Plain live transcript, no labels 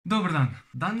Dober dan.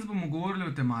 Danes bomo govorili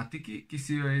o tematiki, ki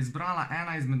si jo je izbrala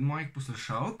ena izmed mojih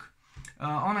poslušalk.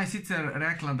 Ona je sicer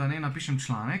rekla, da ne napišem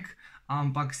članek,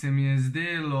 ampak se mi je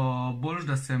zdelo bolj,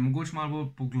 da se mogoče malo bolj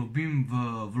poglobim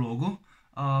v vlogo,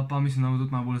 pa mislim, da bo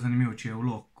tudi malo bolj zanimivo, če je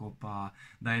vlog, ko pa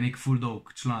da je nek full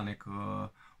dolg članek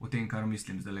o tem, kar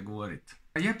mislim zdaj govoriti.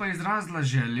 Je pa izrazila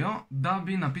željo, da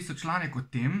bi napisal članek o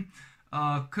tem,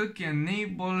 kako je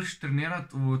najboljš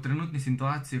trenirati v trenutni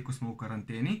situaciji, ko smo v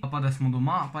karanteni, pa da smo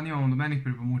doma, pa nimamo nobenih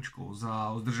pripomočkov za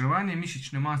vzdrževanje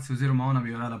mišične mase, oziroma ona bi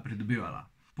jo rada pridobivala.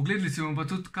 Pogledali si bomo pa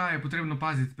tudi, kaj je potrebno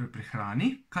paziti pri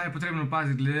prehrani, kaj je potrebno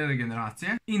paziti glede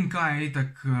regeneracije in kaj je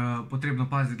itak potrebno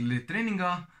paziti glede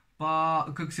treninga, pa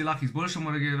kako si lahko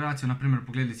izboljšamo regeneracijo, naprimer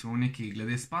pogledali si bomo nekaj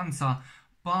glede spanca,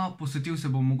 pa posvetil se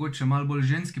bom mogoče malo bolj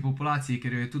ženski populaciji,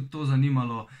 ker jo je tudi to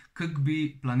zanimalo, kako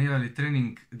bi planirali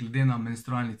trening glede na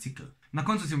menstrualni cikl. Na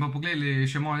koncu si bomo pa pogledali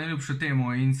še mojo najljubšo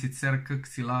temo in sicer kako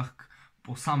si lahko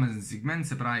posamezen segment,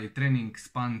 se pravi trening,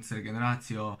 spanc,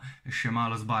 regeneracijo, še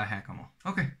malo z biohackamo.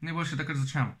 Ok, najboljše, da kar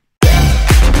začnemo.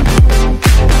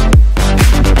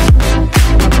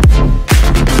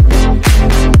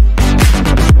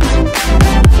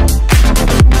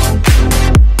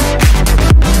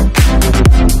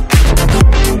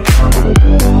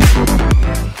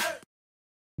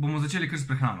 Bomo začeli kar s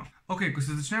prehrano. Ok, ko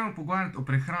se začnemo pogovarjati o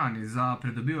prehrani za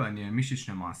pridobivanje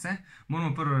mišične mase,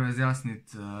 moramo prvo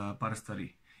razjasniti par stvari.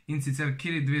 In sicer,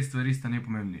 kateri dve stvari sta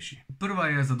najpomembnejši. Prva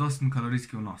je zadosten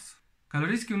kalorijski vnos.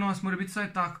 Kalorijski vnos mora biti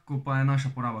vsaj tak, ko pa je naša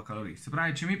poraba kalorij. Se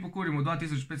pravi, če mi pokurimo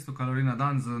 2500 kalorij na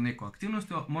dan z neko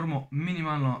aktivnostjo, moramo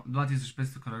minimalno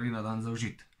 2500 kalorij na dan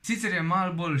zaužiti. Sicer je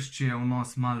malo boljš, če je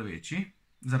vnos malo večji,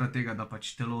 zaradi tega, da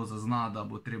pač telo zazna, da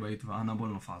bo treba iti v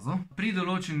anabolno fazo. Pri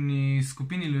določeni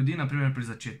skupini ljudi, naprimer pri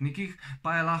začetnikih,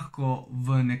 pa je lahko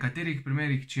v nekaterih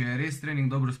primerih, če je res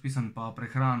trening dobro spisan pa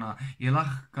prehrana, je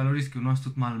lahko kalorijski vnos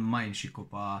tudi malo manjši,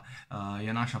 kot pa je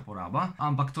naša poraba.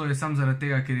 Ampak to je samo zaradi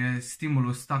tega, ker je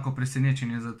stimulus tako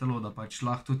presenečenje za telo, da pač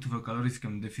lahko tudi v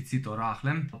kalorijskem deficitu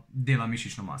rahlem dela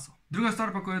mišično maso. Druga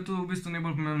stvar pa, ko je tu v bistvu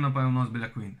najbolj pomembna, pa je vnos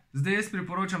beljakovin. Zdaj jaz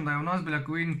priporočam, da je vnos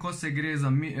beljakovin, ko se gre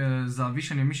za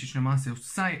višanje mišične mase,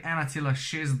 vsaj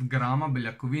 1,6 grama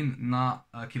beljakovin na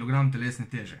kilogram telesne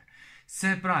teže.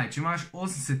 Se pravi, če imaš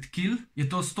 80 kg,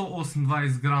 je to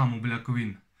 128 gramov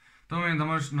beljakovin. To pomeni, da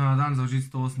moraš na dan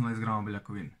zaužiti 128 gramov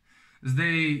beljakovin.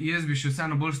 Zdaj, jaz bi še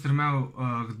vseeno bolj stremel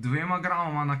k 2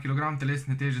 gramoma na kilogram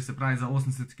telesne teže, se pravi za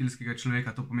 80-kilskega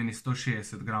človeka, to pomeni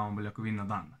 160 gramov beljakovin na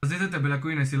dan. Zdaj, te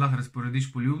beljakovine si lahko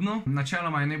razporediš poljubno.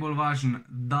 Načeloma je najbolj važen,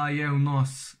 da je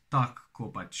vnos tak,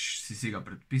 ko pač si ga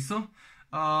predpisal.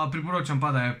 Priporočam pa,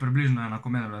 da je približno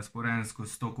enakomerno razporeden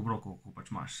skozi 100 obrokov, ko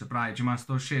pač imaš. Se pravi, če imaš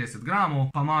 160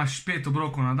 gramov, pa imaš 5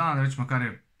 obrokov na dan, rečemo, kar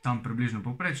je tam približno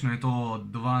povprečno, je to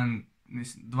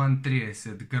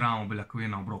 32 gramov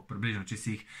beljakovin na obrok, približno, če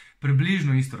si jih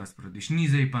približno isto razporediš, ni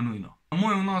zdaj pa nujno.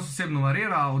 Moj vnos osebno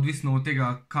varira, odvisno od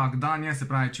tega, kak dan je, se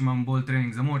pravi, če imam bolj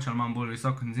trening za moč, ali imam bolj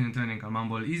visokintenzivni trening, ali imam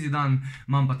bolj easy dan,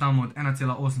 imam pa tam od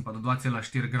 1,8 pa do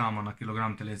 2,4 grama na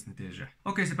kilogram telesne teže.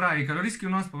 Ok, se pravi, kalorijski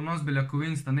vnos pa vnos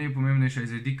beljakovin sta najpomembnejša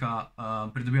iz vidika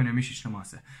pridobivanja mišične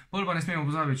mase. Bolj pa ne smemo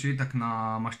pozabiti še itak na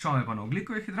maščobe pa na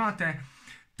ogljikove hidrate,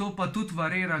 to pa tudi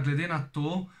varira glede na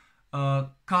to,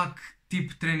 kak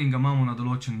tip treninga imamo na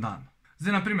določen dan.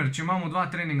 Zdaj, naprimer, če imamo 2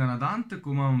 treninga na dan,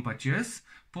 tako imamo pač jaz,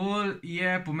 pol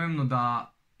je pomembno,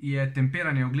 da je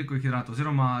temperanje ogljikovih hidratov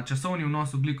oziroma časovni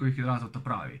vnos ogljikovih hidratov ta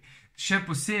pravi. Še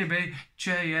posebej,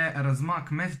 če je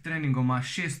razmak med treningoma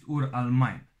 6 ur ali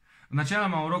manj.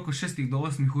 Načeloma v roku 6 do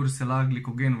 8 ur se lahko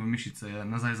glikogen v mišice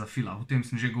nazaj zafila, o tem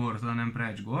sem že govoril, da ne bom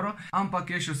preveč govoril,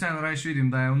 ampak jaz še vseeno rajš vidim,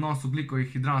 da je vnos ogljikovih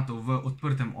hidratov v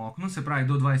odprtem oknu, se pravi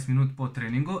do 20 minut po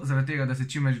treningu, zaradi tega, da se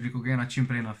čim več glikogena čim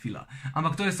prej nafila.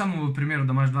 Ampak to je samo v primeru,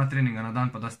 da imaš 2 treninga na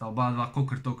dan, pa da sta oba dva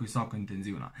kolikor toliko visoko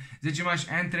intenzivna. Zdaj, če imaš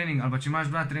en trening ali pa če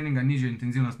imaš 2 treninga nižje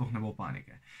intenzivna, sploh ne bo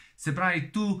panike. Se pravi,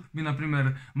 tu bi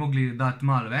naprimer mogli dati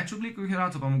malo več ogljikovih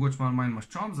hidratov, pa mogoče malo manj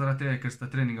maščob, zaradi tega, ker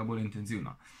sta treninga bolj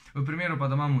intenzivna. V primeru pa,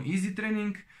 da imamo easy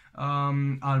trening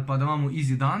ali pa da imamo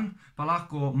easy dan, pa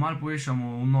lahko malo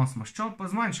povečamo vnos maščob, pa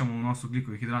zmanjšamo vnos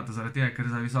ogljikovih hidratov, zaradi tega, ker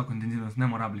za visoko intenzivnost ne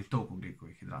moramo rabiti toliko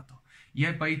ogljikovih hidratov. Je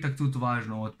pa itak tudi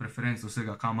važno od preferenc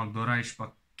vsega, kam kdo rajš,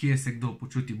 pa kje se kdo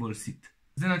počuti bolj sit.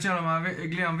 Zdaj, načeloma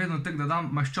gledam vedno tako, da dam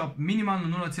maščob minimalno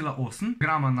 0,8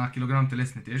 grama na kilogram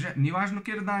telesne teže, ni važno,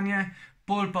 kjer dan je,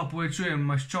 pol pa povečuje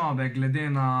maščobe glede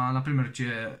na primer, če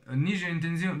je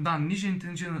nižje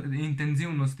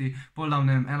intenzivnosti, pol dam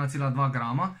 1,2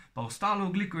 grama, pa ostalo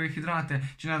oglikove hidrate,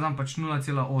 če ne dam pač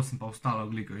 0,8 pa ostalo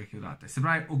oglikove hidrate. Se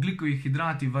pravi, oglikovi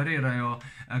hidrati varirajo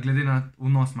glede na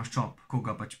vnos maščob, ko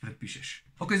ga pač predpišeš.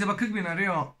 Ok, zdaj pa kako bi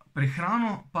naredil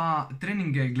prehrano pa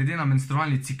treninge glede na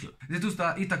menstrualni cikl. Zdaj tu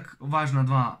sta itak važna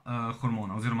dva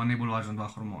hormona, oziroma najbolj važna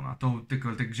dva hormona. To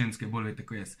tek ženske bolj vete,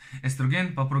 ko jaz.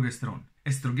 Estrogen pa progesteron.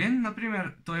 Estrogen, na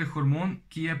primer, to je hormon,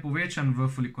 ki je povečan v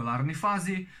folikularni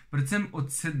fazi, predvsem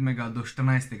od 7. do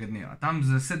 14. dneva. Tam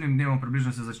z 7. dnevom približno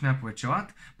se začne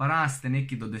povečevati, pa raste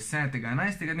neki do 10.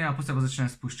 11. dneva, pa se pa začne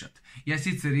spuščati. Je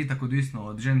sicer itak odvisno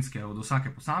od ženske, od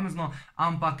vsake posamezno,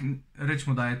 ampak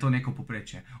rečemo, da je to neko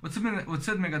povprečje. Od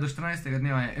 7. do 14.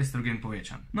 dneva je estrogen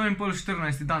povečan. No in pol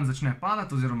 14. dan začne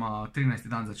padati, oziroma 13.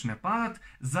 dan začne padati,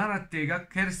 zaradi tega,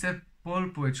 ker se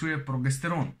pol povečuje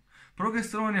progesteron.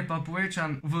 Progesteron je pa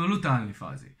povečan v lutealni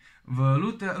fazi.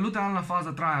 Lutealna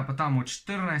faza traja pa tam od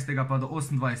 14. pa do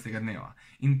 28. dneva.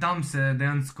 In tam se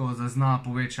dejansko zazna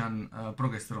povečan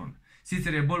progesteron.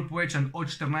 Sicer je bolj povečan od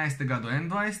 14. do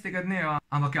 21. dneva,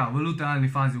 ampak ja, v lutealni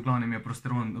fazi v glavnem je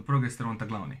progesteron ta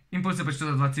glavni. In potem se pač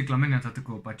ta dva cikla menjata,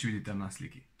 tako pač vidite na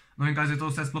sliki. No in kaj to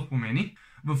vse sploh pomeni?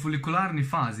 V folikularni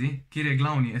fazi, kjer je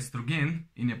glavni estrogen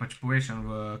in je pač povečan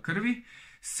v krvi,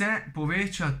 se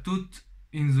poveča tudi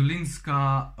inzulinski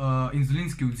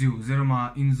odziv,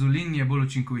 oziroma inzulin je bolj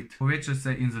učinkovit. Poveča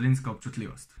se inzulinska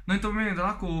občutljivost. No in to pomeni, da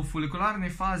lahko v folikularni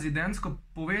fazi dejansko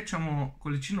povečamo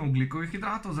količino ogljikovih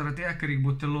hidratov, zaradi tega, ker jih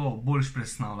bo telo boljš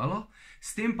presnavljalo,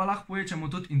 s tem pa lahko povečamo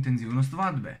tudi intenzivnost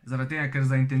vadbe, zaradi tega, ker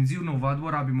za intenzivno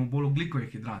vadbo rabimo bolj ogljikove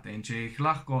hidrate in če jih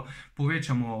lahko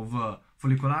povečamo v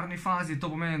folikularni fazi, to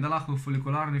pomeni, da lahko v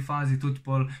folikularni fazi tudi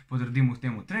podredimo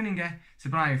temu treninge.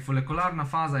 Se pravi, folikularna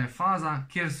faza je faza,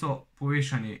 kjer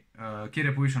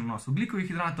je povišan vnos ogljikovih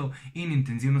hidratov in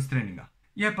intenzivnost treninga.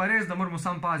 Je pa res, da moramo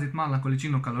sam paziti malo na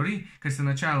količino kalorij, ker se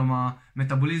načeloma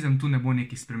metabolizem tu ne bo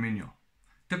neki spremenil.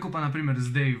 Tako pa naprimer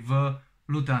zdaj v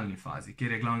lutealni fazi,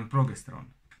 kjer je glavni progesteron.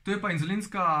 Tu je pa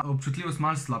inzulinska občutljivost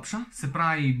malo slabša, se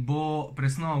pravi, bo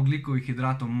presnova ogljikovih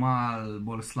hidratov malo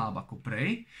bolj slaba kot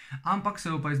prej, ampak se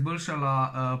bo pa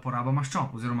izboljšala poraba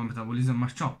maščob oziroma metabolizem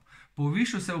maščob.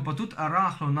 Povišal se bo pa tudi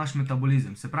rahlo naš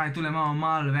metabolizem, se pravi, tule imamo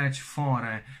malo več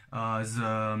fore z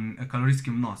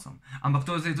kalorijskim vnosom. Ampak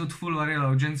to je zdaj tudi ful varela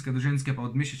od ženske do ženske pa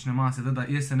od mišične mase, da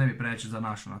jaz se ne bi preveč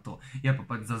zanašal na to. Je pa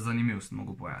pač za zanimivost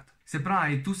mogo povedati. Se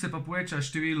pravi, tu se pa poveča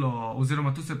število,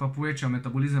 oziroma tu se pa poveča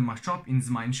metabolizem maščob in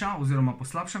zmanjša, oziroma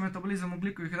poslabša metabolizem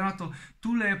ogljikovih hidratov.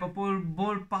 Tule je pa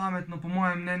bolj pametno, po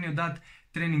mojem mnenju, dati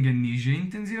treninge nižje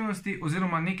intenzivnosti,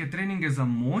 oziroma neke treninge za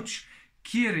moč,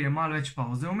 kjer je malo več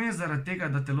pauze vmes, zaradi tega,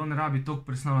 da telo ne rabi toliko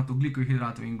presnavljati ogljikovih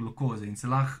hidratov in glukoze in se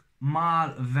lahko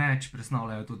malo več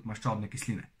presnavljajo tudi maščobne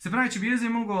kisline. Se pravi, če bi jaz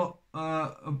mogel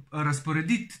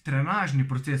razporediti trenažni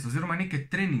proces oziroma neke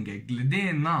treninge glede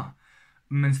na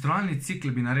menstrualni cikl,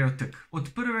 bi naredil tak.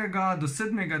 Od 1. do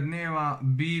 7. dneva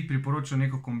bi priporočal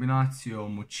neko kombinacijo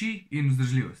moči in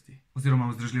vzdržljivosti, oziroma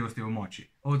vzdržljivosti v moči.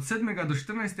 Od 7. do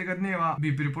 14. dneva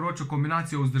bi priporočal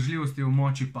kombinacijo vzdržljivosti v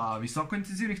moči pa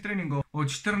visokointenzivnih treningov. Od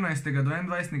 14. do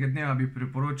 21. dneva bi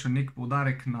priporočal nek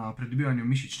poudarek na pridobivanju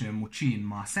mišične moči in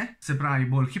mase, se pravi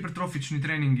bolj hipertrofični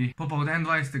treningi. Pa od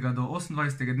 21. do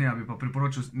 28. dneva bi pa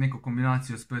priporočal neko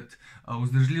kombinacijo spet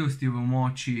vzdržljivosti v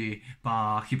moči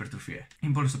pa hipertrofije.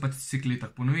 In bolj se pač cikl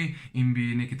tako ponovi in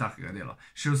bi nekaj takega delal.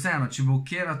 Še vseeno, če bo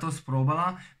kjera to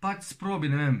sprobala, pač sprobi,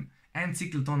 ne vem, en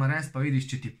cikl to narediti, pa vidiš,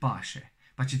 če ti paše.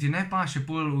 Pa če ti ne paše,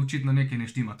 pol očitno nekaj ne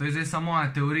štima. To je zdaj samo moja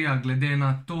teorija glede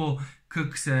na to,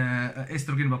 kako se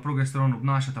estrogen pa progesteron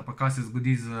obnašata, pa kaj se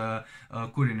zgodi z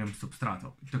kurjenjem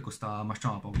substratov, tako sta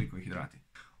maščoba pa ogljikovi hidrati.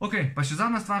 Ok, pa še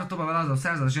zadnja stvar, to pa velja za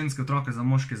vse, za ženske otroke, za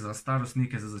moške, za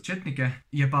starostnike, za začetnike,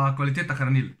 je pa kvaliteta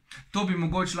hranil. To bi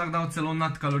mogoče lahko dal celo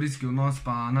nadkalorijski vnos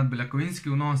pa nadbeljakovinski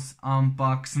vnos,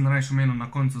 ampak sem raje omenil na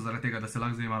koncu zaradi tega, da se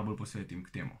lahko zdaj malo bolj posvetim k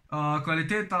temu.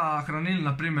 Kvaliteta hranil,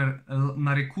 na primer,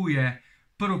 narekuje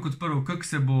kot prvo, kako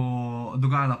se bo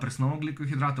dogajala presnova ogljikovih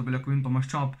hidratov, beljakovin pa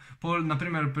maščob.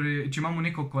 Naprimer, če imamo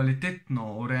neko kvalitetno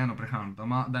urejeno prehrano,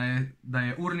 da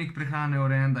je urnik prehrane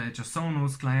urejen, da je časovno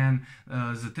usklajen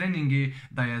z treningi,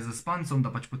 da je z spancem,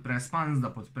 da pač podpre spanc,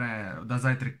 da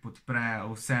zajtrk podpre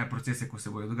vse procese, ko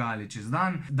se bojo dogajali čez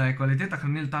dan, da je kvaliteta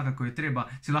hranil taka, ko je treba,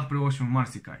 si lahko privoščimo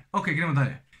marsikaj. Ok, gremo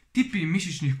dalje. Tipi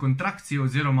mišičnih kontrakcij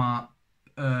oziroma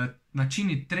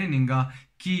načini treninga,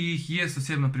 ki jih jaz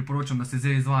osebno priporočam, da se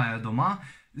zdaj izvajajo doma,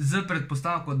 z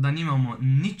predpostavko, da nimamo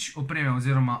nič opreme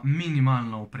oziroma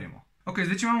minimalno opremo. Ok,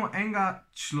 zdaj, če imamo enega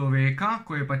človeka,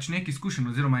 ko je pač nekaj izkušen,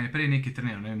 oziroma je prej nekaj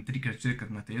treniral, ne vem, 3-4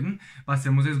 na teden, pa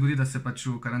se mu zdaj zgodi, da se pač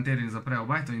v karanteni zapre v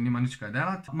bajto in nima nič kaj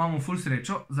delati, imamo ful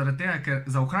srečo, zaradi tega, ker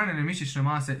za ohranjanje mišične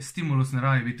mase stimulus ne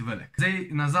rabi biti velik. Zdaj,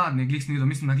 na zadnje,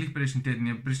 mislim, na glih prejšnji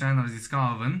teden je prišla ena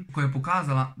raziskava ven, ko je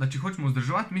pokazala, da če hočemo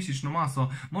vzdrževati mišično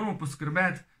maso, moramo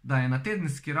poskrbeti, da je na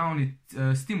tedenski ravni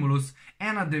stimulus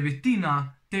 1/9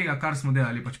 tega, kar smo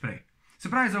delali pač prej. Se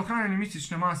pravi, za ohranjanje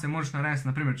mišične mase moraš narediti,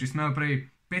 naprimer, če si imel prej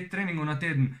 5 treningov na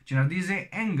teden, če narediš zdaj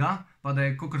enega, pa da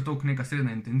je kakor toliko neka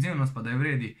srednja intenzivnost, pa da je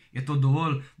vredi, je to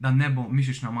dovolj, da ne bo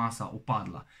mišična masa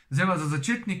upadla. Zdaj pa za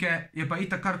začetnike je pa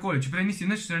itak karkoli, če prej nisi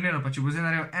nič treniral, pa če bo zdaj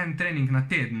naredil en trening na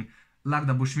teden, lahko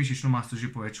da boš mišično maso že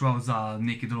povečeval za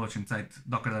neki določen cajt,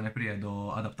 dokler da ne prije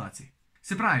do adaptacij.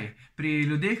 Se pravi, pri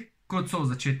ljudeh, kot so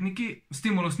začetniki,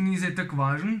 stimulus ni zdaj tako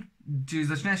važen. Če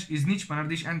začneš iz nič, pa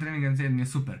narediš en trening na teden, je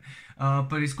super.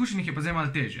 Pri izkušenih je pa zdaj malo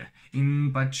teže.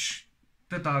 In pač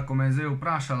teta, ko me je zdaj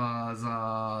vprašala za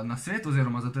nasvet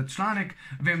oziroma za ta članek,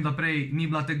 vem, da prej ni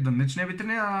bila tako, da nič ne bi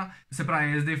trenirala. Se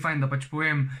pravi, je zdaj fajn, da pač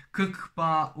povem, kako pa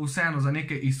vseeno za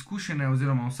neke izkušene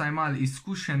oziroma vsaj malo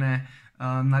izkušene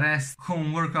narediti home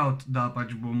workout, da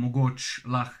pač bo mogoče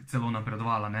lahko celo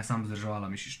napredovala, ne samo vzdrževala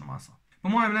mišično maso. Po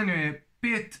mojem mnenju je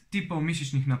 5 tipov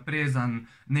mišičnih naprezanj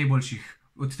najboljših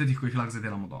od teh, ko jih lahko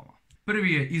zadelamo doma.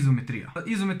 Prvi je izometrija.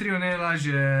 Izometrijo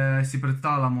najlažje si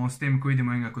predstavljamo s tem, ko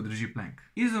vidimo enega, ko drži plank.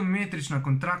 Izometrična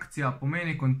kontrakcija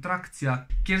pomeni kontrakcija,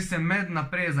 kjer se med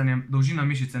naprezanjem dolžina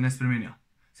mišice ne spremenja.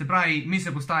 Se pravi, mi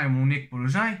se postavimo v nek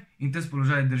položaj in te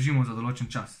položaj držimo za določen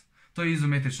čas. To je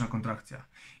izometrična kontrakcija.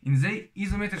 In zdaj,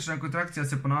 izometrična kontrakcija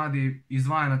se ponavadi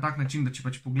izvaja na tak način, da če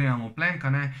pač pogledamo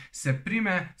planka, se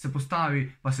prime, se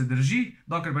postavi, pa se drži,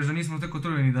 dokler pač da nismo tako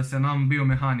utrujeni, da se nam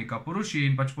biomehanika poruši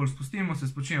in pač pol spustimo, se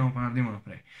spočijemo, pa naredimo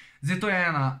naprej. Zdaj, to je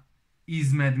ena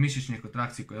izmed mišičnih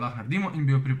kontrakcij, ko jo lahko naredimo in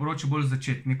bi jo priporočil bolj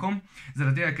začetnikom,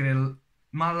 zaradi tega, ker je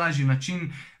malo lažji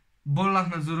način, bolj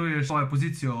lahko nadzoruješ svojo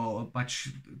pozicijo pač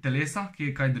telesa,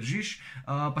 ki kaj držiš,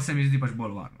 pa se mi zdi pač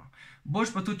bolj varno.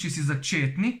 Boš pa tudi, če si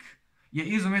začetnik, je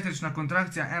izometrična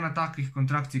kontrakcija ena takih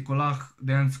kontrakcij, ko lahko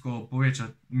dejansko poveča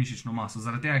mišično maso.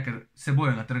 Zaradi tega, ker se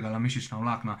bojo natrgala mišična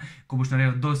vlakna, ko boš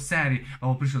naredil do serij, pa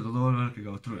bo prišlo do dovolj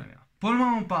velikega utrujanja. Pol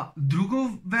imamo pa drugo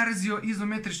verzijo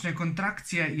izometrične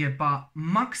kontrakcije, je pa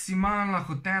maksimalna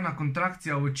hotena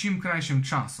kontrakcija v čim krajšem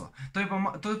času. To je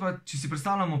pa, če si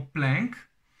predstavljamo plank,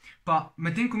 pa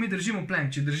medtem, ko mi držimo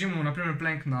plank, če držimo naprimer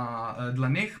plank na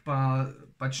dlaneh, pa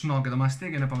pač noge, da ima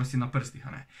stegene, pa si na prstih,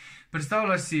 a ne.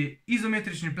 Predstavljaš si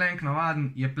izometrični plank,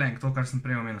 navaden je plank, to, kar sem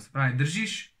prej omenil. Se pravi,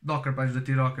 držiš, dokler pač, da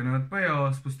ti roke ne odpejo,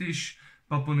 spustiš,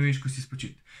 pa ponoviš, ko si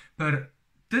spočit. Pri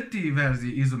teti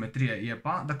verziji izometrije je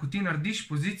pa, da ko ti narediš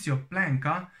pozicijo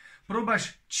planka,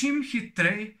 probaš čim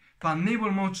hitrej, pa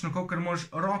najbolj močno, kakor moraš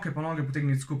roke pa noge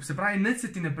potegniti skupaj. Se pravi, nič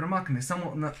se ti ne premakne,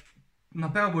 samo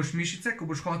napel boš mišice, ko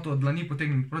boš hotel dlani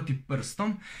potegniti proti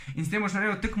prstom in s tem boš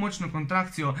naredil tako močno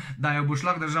kontrakcijo, da jo boš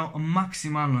lahko držal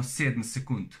maksimalno 7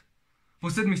 sekund. Po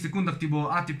 7 sekundah ti bo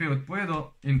ATP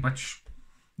odpovedal in pač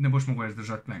ne boš mogel več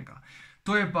držati planka.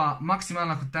 To je pa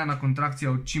maksimalna hotena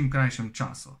kontrakcija v čim krajšem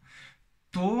času.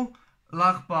 To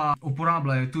lahko pa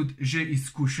uporabljajo tudi že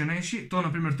izkušenejši, to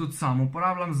naprimer tudi sam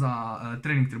uporabljam za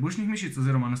trening trebušnih mišic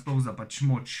oziroma nasploh za pač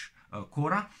moč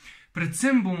kora.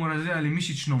 Predvsem bomo razvijali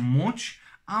mišično moč,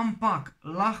 ampak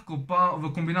lahko pa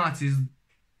v kombinaciji,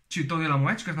 če to delamo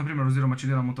večkrat, naprimer, oziroma če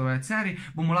delamo to več serij,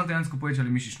 bomo lahko dejansko povečali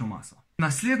mišično maso.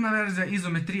 Naslednja verzija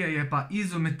izometrije je pa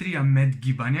izometrija med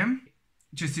gibanjem.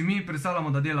 Če si mi predstavljamo,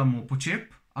 da delamo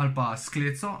počep, ali pa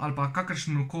skleco, ali pa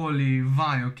kakršnokoli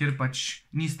vajo, kjer pač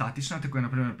ni statična, tako je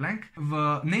naprimer plank, v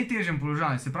najtežjem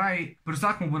položaju, se pravi, pri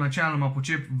vsakom bo načeloma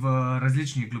počep v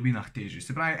različnih globinah težji.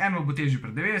 Se pravi, eno bo težji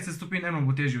pred 90 stopinj, eno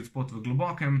bo težji od spod v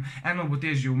globokem, eno bo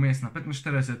težji vmes na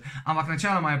 45, ampak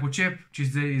načeloma je počep, če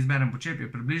zdaj izberem počep,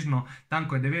 je približno, tam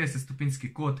ko je 90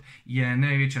 stopinjski kot, je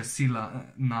največja sila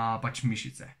na pač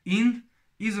mišice. In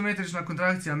izometrična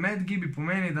kontrakcija med gibi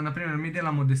pomeni, da naprimer mi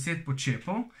delamo 10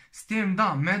 počepov, s tem,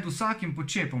 da med vsakim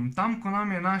počepom, tam, ko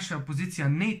nam je naša pozicija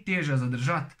najtežja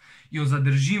zadržati, jo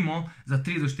zadržimo za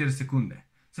 3 do 4 sekunde.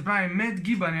 Se pravi, med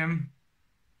gibanjem,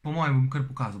 po mojem bom kar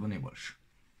pokazal, bo najboljš.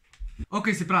 Ok,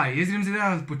 se pravi, jaz grem zdaj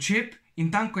delati počep in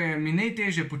tam, ko je mi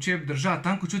najtežje počep držati,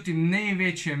 tam, ko čutim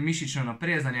največje mišično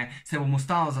naprezanje, se bom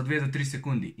ustavil za 2 do 3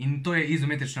 sekundi. In to je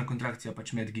izometrična kontrakcija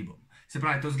pač med gibom. Se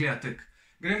pravi, to zgleda tako.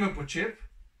 Grem v počep.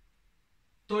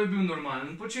 To je bil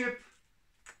normalen počep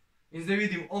in zdaj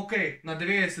vidim, ok, na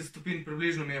 90 stopinj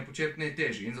približno mi je počep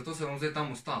najtežji in zato se bom zdaj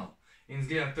tam ustavil. In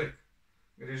zgleda tako,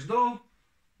 greš dol,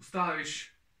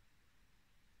 ustaviš,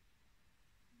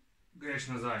 greš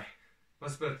nazaj,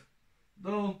 pa spet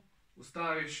dol,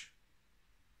 ustaviš,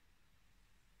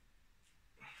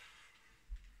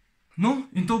 No,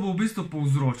 in to bo v bistvu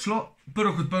povzročilo,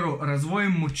 prvo kot prvo, razvoj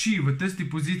moči v tisti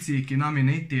poziciji, ki nam je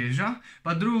najtežja,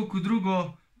 pa drugo kot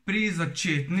drugo, pri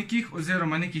začetnikih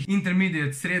oziroma nekih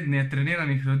intermediate, srednje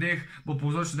treniranih ljudeh bo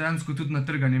povzročilo dejansko tudi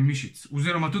natrganje mišic.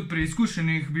 Oziroma tudi pri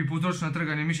izkušenih bi povzročilo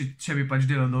natrganje mišic, če bi pač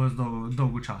delal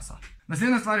dolgo časa.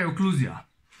 Naslednja stvar je okluzija.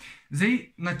 Zdaj,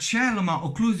 načeloma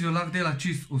okluzijo lahko dela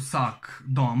čist vsak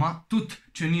doma, tudi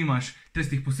če nimaš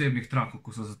tistih posebnih trakov,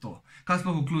 ko so za to. Kaj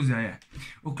sploh okluzija je?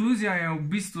 Okluzija je v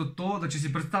bistvu to, da če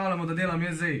si predstavljamo, da delam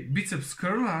jaz zdaj biceps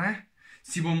curla,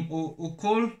 si bom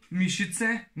okoli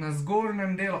mišice na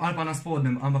zgornjem delu, ali pa na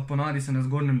spodnjem, ampak ponavadi se na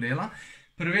zgornjem dela,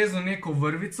 prevezal neko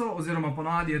vrvico, oziroma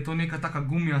ponavadi je to neka taka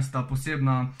gumijasta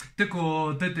posebna,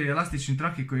 tako te elastični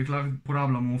traki, ko jih lahko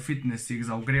uporabljamo v fitnessih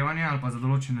za ogrevanje ali pa za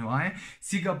določene vaje,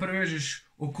 si ga prevežeš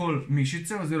okoli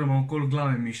mišice oziroma okoli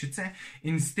glave mišice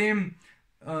in s tem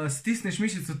stisneš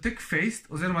mišico tako fejst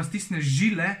oziroma stisneš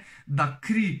žile, da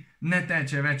kri ne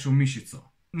teče več v mišico.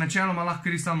 Načeloma lahko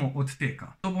kri samo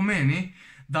odteka. To pomeni,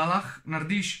 da lahko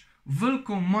narediš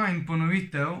veliko manj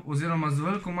ponovitev oziroma z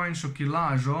veliko manjšo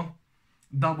kilažo,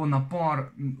 da bo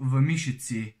napor v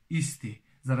mišici isti.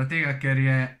 Zaradi tega, ker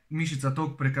je mišica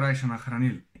toliko prekrajšana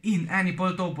hranil. In eni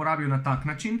pol to uporabijo na tak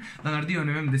način, da naredijo,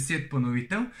 10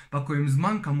 ponovitev, pa ko jim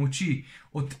zmanjka moči,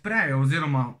 odprejo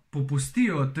oziroma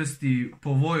popustijo tisti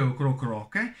povoj okrog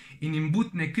roke in jim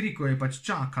butne kri, ko je pač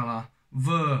čakala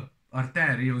v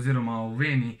arteriji oziroma v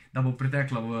veni, da bo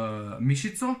pretekla v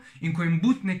mišico, in ko jim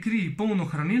butne kri polno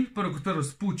hranil, prvo kot prvo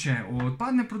spuče v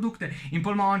odpadne produkte in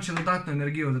pol ima on še dodatno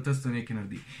energijo, da tisto nekaj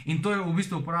naredi. In to je v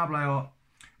bistvu uporabljajo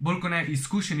bolj kot ne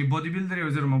izkušeni bodybuilderji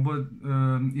oziroma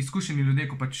izkušeni ljudje,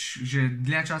 ko pač že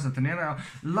dlje časa trenirajo,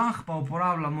 lahko pa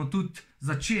uporabljamo tudi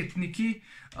začetniki,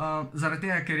 zaradi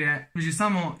tega, ker je že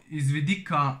samo iz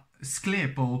vidika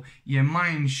sklepov je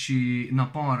manjši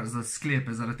napor za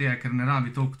sklepe, zaradi tega, ker ne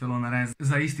rabi toliko telo narediti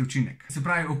za isti učinek. Se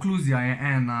pravi, okluzija je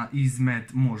ena izmed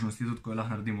možnosti, tudi ko jo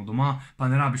lahko naredimo doma, pa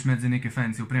ne rabiš imeti za neke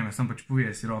fancy opreme, samo pač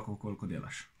povije si roko, koliko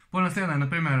delaš. Pol naslednja je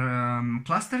naprimer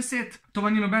cluster set, to pa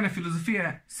ni nobene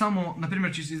filozofije, samo naprimer,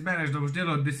 če si izbereš, da boš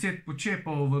delal 10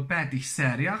 počepov v 5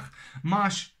 serijah,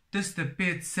 imaš tiste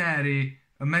 5 serij,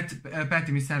 med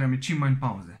 5 serijami čim manj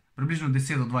pauze. Približno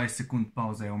 10 do 20 sekund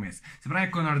pauze je vmes. Se pravi,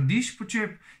 ko narediš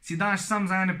počep, si daš sam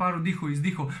za ene par vdihov,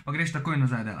 izdihov, pa greš takoj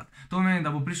nazaj delati. To pomeni,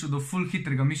 da bo prišlo do full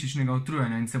hitrega mišičnega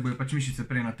utrujanja in se bojo pač mišice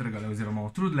prej natrgale oziroma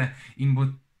utrudile in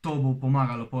to bo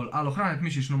pomagalo pol ali ohraniti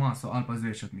mišično maso ali pa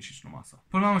zvečati mišično maso.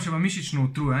 Pol imamo še pa mišično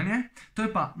utrujanje, to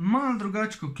je pa malo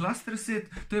drugače kot cluster set,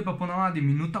 to je pa ponavadi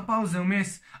minuta pauze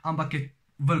vmes, ampak je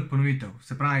velik ponovitev.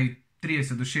 Se pravi,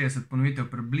 30 do 60 ponovitev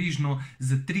približno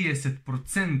z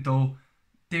 30%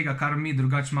 tega, kar mi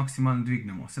drugače maksimalno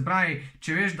dvignemo. Se pravi,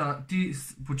 če veš, da ti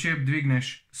počep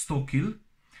dvigneš 100 kg,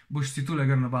 boš si tule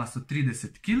gor nabasal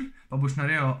 30 kg, pa boš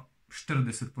naredil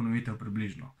 40 ponovitev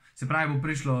približno. Se pravi, bo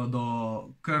prišlo do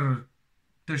kar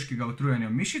težkega utrujanja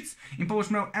mišic in pa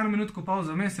boš imel 1 minutko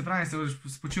pauzo vmes, se pravi, se boš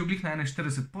spočil glih na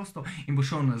 41% in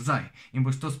boš šel nazaj in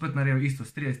boš to spet naredil isto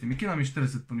s 30 kg in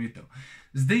 40 ponovitev.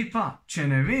 Zdaj pa, če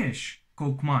ne veš,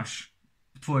 koliko imaš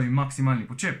tvoj maksimalni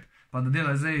počep, pa da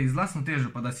delaš zdaj z lastno težo,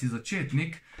 pa da si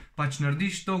začetnik, pač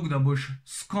narediš toliko, da boš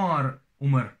skoraj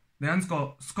umrl.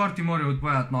 Dejansko skoraj ti morajo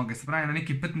odpovedati noge, se pravi na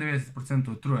neki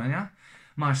 95% utrujanja,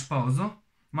 imaš pauzo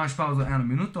 1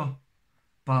 minuto,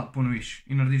 pa ponoviš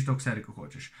in narediš toliko serij, ko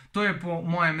hočeš. To je po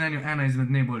mojem mnenju ena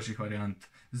izmed najboljših variant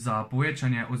za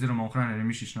povečanje oziroma ohranjanje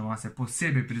mišične mase,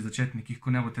 posebej pri začetnikih,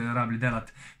 ko ne boste rabili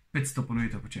delati 500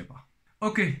 ponovitev počepa.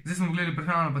 Ok, zdaj smo pogledali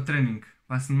prehrano pa trening,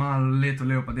 pa sem malo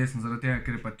levo pa desno zaradi tega,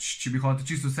 ker pač, če bi hotel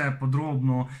čisto vse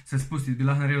podrobno se spustiti, bi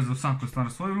lahko naredil za vsako stvar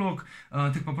svoj vlog,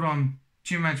 tako pa provam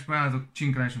čim več povedati v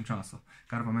čim krajšem času,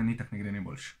 kar pa meni itak ne gre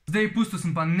najboljše. Zdaj pustil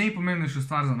sem pa najpomembnejšo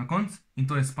stvar za na konc in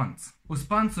to je spanc. V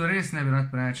spancu res ne bi rad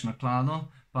preveč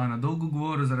nakladal, pa na dolgo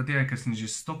govoril, zaradi tega, ker sem že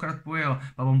 100-krat povedal,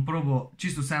 pa bom probal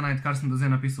čisto vse najti, kar sem do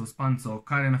zdaj napisal v spancu,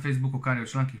 kar je na Facebooku, kar je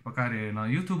v člankih, pa kar je na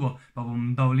YouTubeu, pa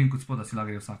bom dal link od spoda, si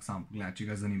lahko gre vsak sam pogledati,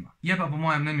 če ga zanima. Je pa po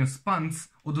mojem mnenju spanc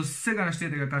od vsega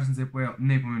naštetega, kar sem zdaj povedal,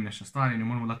 najpomembnejša stvar in jo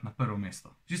moramo dati na prvo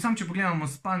mesto. Že sam, če pogledamo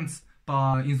spanc,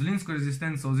 pa inzulinsko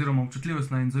rezistenco oziroma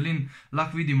občutljivost na inzulin,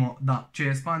 lahko vidimo, da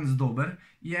če je spanc dober,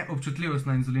 je občutljivost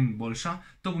na inzulin boljša.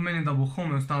 To pomeni, da bo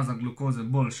homeostaza glukoze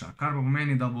boljša, kar pa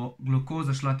pomeni, da bo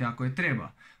glukoza šla tja, ko je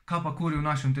treba. Kaj pa kuri v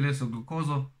našem telesu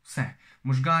glukozo? Vse.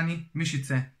 Možgani,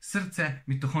 mišice, srce,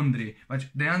 mitohondriji. Pač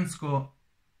dejansko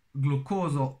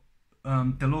glukozo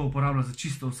telo uporablja za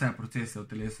čisto vse procese v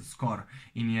telesu skoraj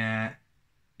in je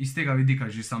iz tega vidika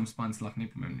že sam spanc lahko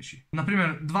najpomembnejši.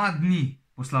 Naprimer, 2 dni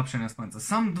poslabšanja spanca.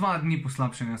 Sam 2 dni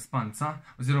poslabšanja spanca,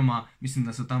 oziroma mislim,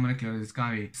 da so tam rekli v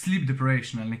raziskavi sleep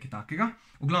deprivation ali nekaj takega.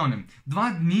 V glavnem,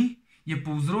 2 dni je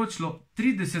povzročilo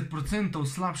 30%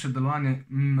 slabše delovanje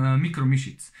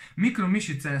mikromišic.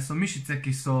 Mikromišice so mišice,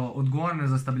 ki so odgovorne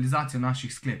za stabilizacijo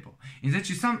naših sklepov. In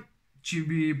zdaj, če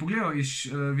bi pogledal iz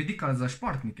vidika za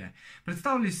športnike,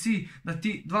 predstavljaj si, da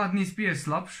ti 2 dni spiješ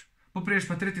slabš, popriješ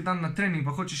pa 3. dan na trening,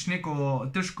 pa hočeš neko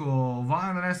težko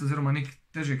vajo narediti, oziroma nek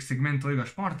težek segment tvojega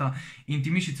športa in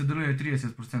ti mišice delujejo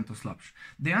 30% slabš.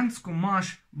 Dejansko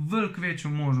imaš veliko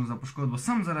večjo možnost za poškodbo,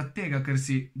 samo zaradi tega, ker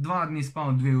si 2 dni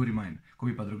spal 2 uri manj, ko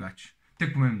bi pa drugače.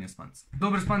 Tako pomemben je spanc.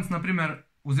 Dober spanc, naprimer,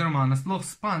 oziroma nasploh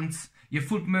spanc, je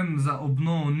ful pomemben za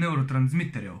obnovo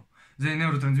nevrotransmiterjev. Zdaj,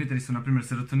 nevrotransmiterji so naprimer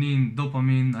serotonin,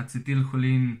 dopamin,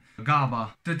 acetilholin, GABA.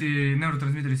 Ti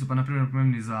nevrotransmiterji so pa naprimer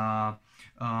pomembni za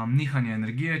nihanje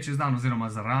energije čez dan, oziroma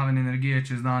za raven energije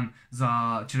čez dan, za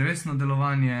črevesno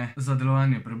delovanje, za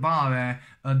delovanje prebave,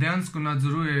 dejansko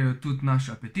nadzorujejo tudi naš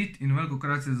apetit in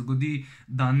velikokrat se zgodi,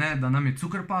 da nam je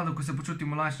cukor padel, ko se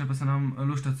počutimo lačne, pa se nam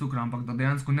lušta cukor, ampak da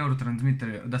dejansko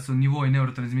da so nivoji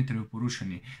nevrotransmiterjev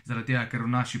porušeni, zaradi tega, ker v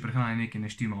naši prehrani nekaj ne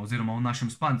štima, oziroma v našem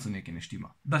spancu nekaj ne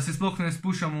štima. Da se sploh ne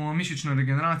spuščamo v mišično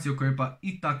regeneracijo, ko je pa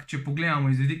itak, če pogledamo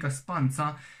iz vidika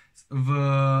spanca,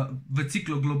 v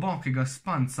ciklu globokega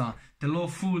spanca telo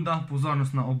ful da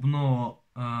pozornost na obnovo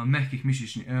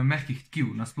mehkih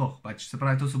tkiv nasploh, pač se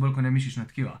pravi, to so bolj kot ne mišična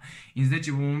tkiva. In zdaj,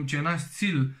 če je naš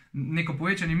cilj neko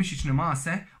povečanje mišične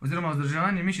mase, oziroma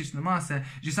vzdrževanje mišične mase,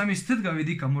 že sami iz tega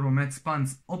vidika moramo imeti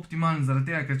spanc optimalen, zaradi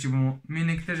tega, ker če bomo mi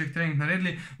nek težek trening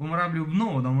naredili, bomo rabili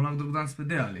obnovo, da bomo lahko drug dan spet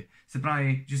delali. Se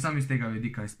pravi, že sami iz tega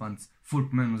vidika je spanc ful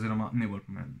pomemben, oziroma ne bolj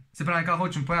pomemben. Se pravi, kaj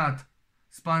hočem povedati,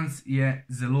 spanc je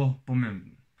zelo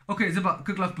pomemben. Ok, zdaj pa,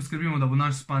 kako lahko poskrbimo, da bo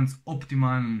naš spanc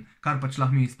optimalen, kar pač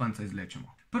lahko mi iz spanca izlečemo.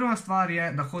 Prva stvar je,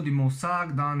 da hodimo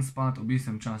vsak dan spat ob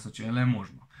istem času, če je le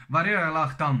možno. Varira je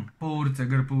lahko tam pol urice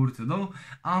gor, pol urice dol,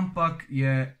 ampak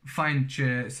je fajn,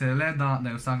 če se le da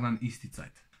je vsak dan isti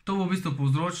cajt. To bo v bistvu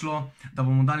povzročilo, da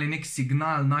bomo dali nek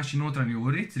signal naši notranji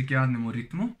uri, cirkadianemu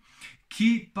ritmu,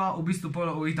 ki pa v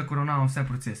bistvu itak uravnava vse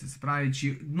procese. Se pravi, če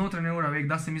notranja ura ve,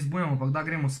 da se mi zbujamo, pa da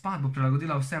gremo spat, bo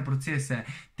prilagodila vse procese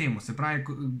temu. Se pravi,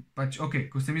 pač,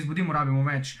 ok, ko se mi zbudimo, rabimo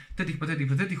več tetih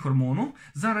hormonov,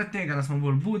 zaradi tega, da smo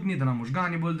bolj budni, da nam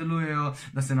možgani bolj delujejo,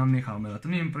 da se nam neha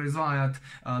melatonin proizvajati,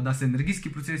 da se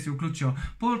energijski procesi vključijo.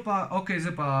 Pol pa, ok,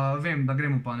 zdaj pa vem, da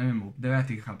gremo pa, ne vem, ob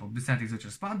 9 ali pa ob 10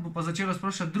 zvečer spat, bo pa začelo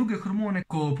sproščati druge hormone,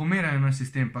 ko pomerajo naš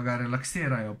sistem, pa ga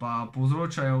relaksirajo, pa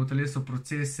povzročajo v telesu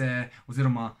procese,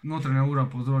 oziroma notranja ura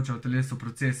povzroča v telesu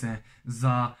procese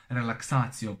za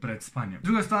relaksacijo pred spanjem.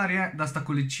 Druga stvar je, da sta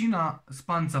količina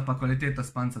spanca pa kvaliteta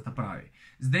spanca ta pravi.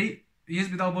 Zdaj,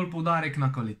 jaz bi dal bolj poudarek na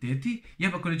kvaliteti,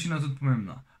 je pa količina tudi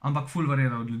pomembna, ampak ful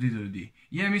varira od ljudi do ljudi.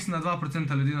 Je, mislim, da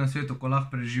 2% ljudi na svetu, ko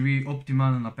lahko preživi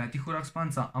optimalno na 5 urah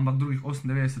spanca, ampak drugih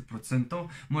 98%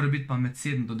 mora biti pa med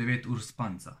 7 do 9 ur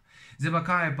spanca. Zdaj pa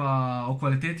kaj je pa o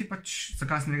kvaliteti, pač,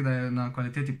 zakaj sem rekel, da je na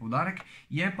kvaliteti poudarek,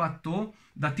 je pa to,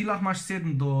 da ti lahko imaš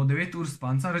 7 do 9 ur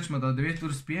spanca, rečemo, da 9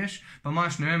 ur spiješ, pa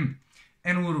imaš, ne vem,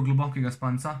 1 uro globokega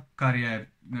spanca, kar je,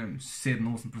 ne vem,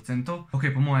 7-8%, ok,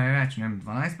 po moje je več, ne vem,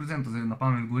 12%, zdaj na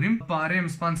pamet govorim, pa REM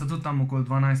spanca tudi tam okoli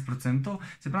 12%,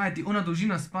 se pravi, ti ona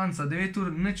dolžina spanca 9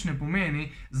 ur nič ne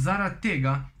pomeni, zaradi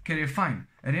tega, ker je fajn.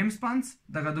 REM spanc,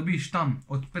 da ga dobiš tam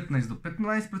od 15 do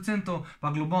 25%,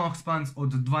 pa globok spanc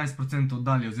od 20%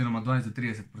 dalje, oziroma 20 do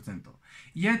 30%.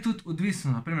 Je tudi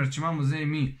odvisno, naprimer, če imamo zdaj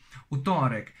mi v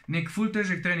torek nek ful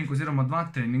težek trening oziroma 2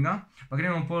 treninga, pa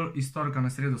gremo pol iz torka na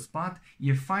sredo spat,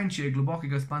 je fajn, če je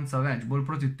globokega spanca več, bolj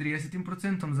proti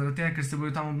 30%, zaradi tega, ker se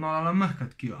bojo tam obnavljala mehka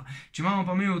tkiva. Če imamo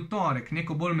pa mi v torek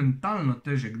neko bolj mentalno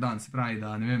težek dan, se pravi,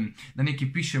 da ne vem, da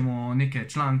nekaj pišemo, neke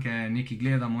članke, nekaj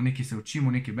gledamo, nekaj se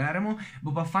učimo, nekaj beremo,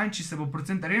 bo pa fajn, če se bo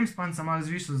procent REM spanca malo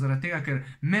zvišal, zaradi tega, ker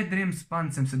med REM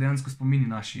spancem se dejansko spomini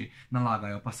naši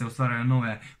nalagajo, pa se ustvarjajo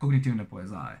nove kognitivne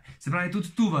povezave. Se pravi,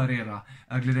 tudi tu varira,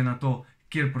 glede na to,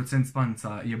 kjer procent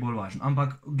spanca je bolj važen.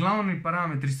 Ampak glavni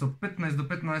parametri so 15 do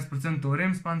 15%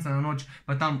 REM spanca na noč,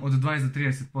 pa tam od 20 do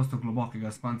 30%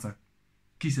 globokega spanca,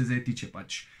 ki se zdaj tiče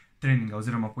pač treninga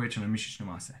oziroma povečane mišične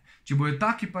mase. Če bojo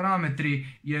taki parametri,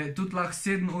 je tudi lahko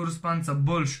 7 ur spanca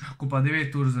boljš, kot pa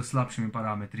 9 ur z slabšimi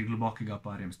parametri globokega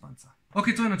pa REM spanca.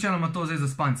 Ok, to je načeloma to zdaj za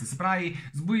spance. Se pravi,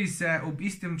 zbuji se ob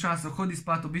istem času, hodi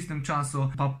spat ob istem času,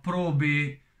 pa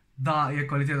probi, da je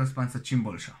kvaliteta spanca čim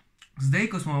boljša. Zdaj,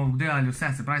 ko smo obdelali vse,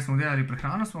 se pravi, smo obdelali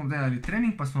prehrano, smo obdelali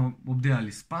trening, pa smo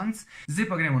obdelali spanc, zdaj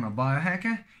pa gremo na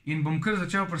biohacke in bom kar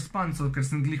začel pri spancu, ker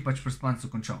sem glih pač pri spancu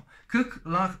končal. Kako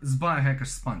lahko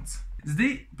zbiohackaš spanc?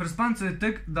 Zdaj, pri spancu je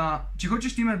tako, da če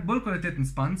hočeš ti imeti bolj kvaliteten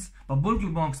spanc, pa bolj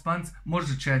globok spanc,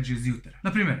 moraš začeti že zjutraj.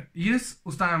 Naprimer, jaz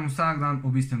vstajam vsak dan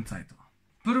ob istem cajtu.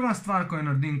 Prva stvar, ko jo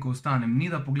naredim, ko vstanem, ni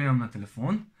da pogledam na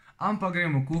telefon, ampak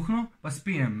grem v kuhinjo, pa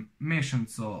spijem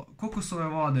mešanico kokosove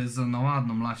vode z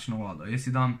navadno mlačno vodo. Jaz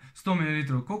si dam 100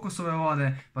 ml kokosove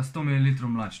vode, pa 100 ml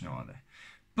mlačne vode.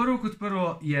 Prvo kot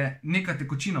prvo je neka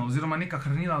tekočina oziroma neka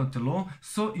hranila v telo,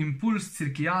 so impuls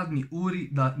cirkadiani uri,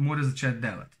 da mora začeti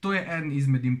delati. To je eden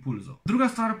izmed impulzov. Druga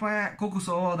stvar pa je,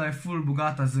 kokosova voda je ful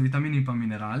bogata z vitamini pa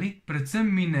minerali,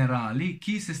 predvsem minerali,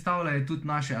 ki sestavljajo tudi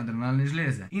naše adrenalne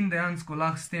žleze. In dejansko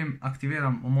lahko s tem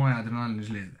aktiviram moje adrenalne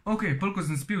žleze. Ok, ko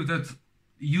sem spil tudi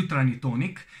jutranji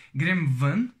tonik, grem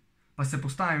ven, pa se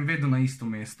postavim vedno na isto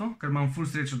mesto, ker imam ful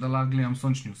srečo, da lahko gledam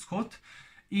sončni vzhod.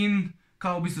 In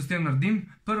kaj v bistvu s tem naredim?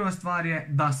 Prva stvar je,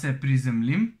 da se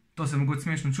prizemljim. To se mogoče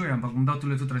smešno čuje, ampak bom dal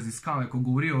tule tudi raziskave, ko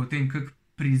govorijo o tem, kako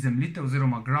prizemljitev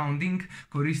oziroma grounding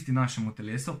koristi našemu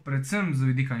telesu, predvsem z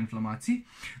vidika inflamacij.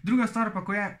 Druga stvar pa,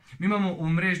 ko je, mi imamo v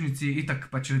mrežnici itak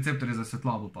pač receptorje za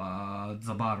svetlobo pa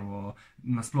za barvo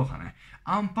nasploh, ne.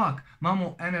 Ampak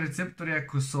imamo ene receptorje,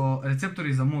 ko so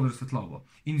receptorji za modro svetlobo.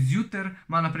 In zjutraj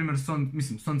ima naprimer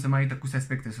sonce ima itak vse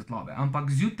spektre svetlobe,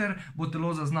 ampak zjutraj bo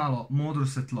telo zaznalo modro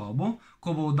svetlobo,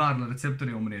 ko bo udarilo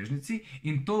receptorje v mrežnici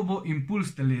in to bo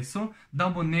impuls telesu, da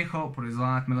bo nehal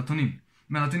proizvajati melatonin.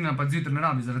 Melatonina pa zjutraj ne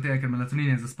rabi, zaradi tega, ker melatonin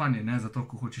je za spanje, ne zato,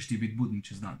 ko hočeš ti biti buden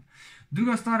čez dan.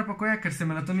 Druga stvar pa, ko je, ker se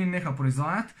melatonin neha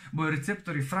proizvajati, bojo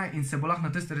receptorji fraj in se bo lahko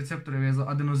na tiste receptorje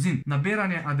vezal adenozin.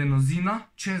 Nabiranje adenozina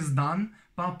čez dan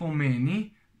pa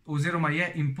pomeni, oziroma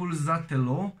je impuls za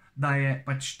telo, da je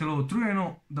pač telo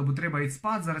utrujeno, da bo treba iti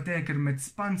spat, zaradi tega, ker med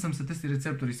spancem se tisti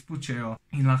receptorji spuščajo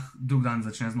in lahko drug dan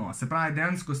začne znova. Se pravi,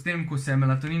 dejansko s tem, ko se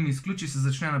melatonin izključi, se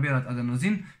začne nabirati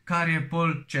adenozin, kar je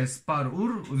pol čez par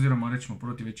ur, oziroma rečemo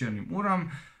proti večernim uram,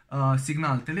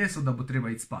 signal telesu, da bo treba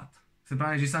iti spat. Se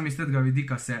pravi, že sami iz tega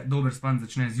vidika se dober spanc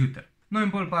začne zjutraj. No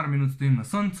in pol par minut stojim na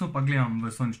soncu, pa gledam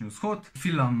v sončni vzhod,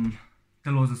 filam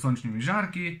telo za sončnimi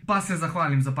žarki, pa se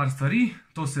zahvalim za par stvari,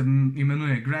 to se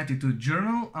imenuje Gratitude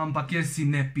Journal, ampak jaz si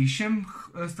ne pišem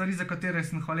stvari, za katere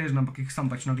sem hvaležen, ampak jih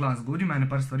sam pač na glas govorim, ene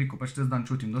par stvari, ko pač čez dan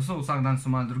čutim, da so, vsak dan so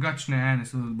malo drugačne, ene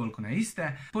so bolj kot ne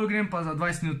iste, pol grem pa za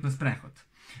 20 minut na sprehod.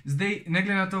 Zdaj, ne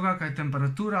glede na to, kakšna je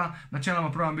temperatura,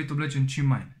 načeloma probam biti oblečen čim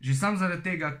manj. Že sam zaradi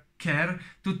tega, ker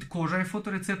tudi koža je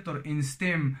fotoreceptor in s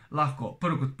tem lahko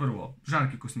prvo kot prvo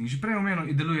žarki, ko sem jih že prej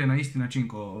omenil, deluje na isti način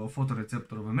kot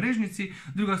fotoreceptor v mrežnici.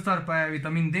 Druga stvar pa je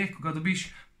vitamin D, ko ga dobiš,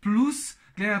 plus,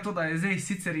 glede na to, da je zdaj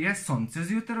sicer je sonce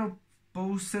zjutraj,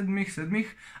 pol sedmih,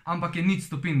 ampak je 0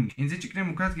 stopinj. In zdaj, če grem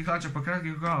v kratkih hlačah, pa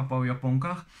kratkih rokavah, pa v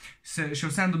japonkah, še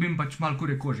vsem dobim pač malo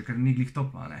kurje kože, ker ni glih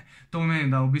topla, ne. To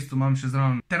pomeni, da v bistvu imam še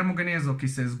zraven termogenezo, ki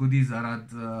se zgodi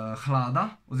zaradi hlada,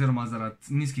 oziroma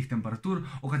zaradi nizkih temperatur,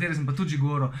 o kateri sem pa tudi že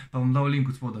govoril, pa bom dal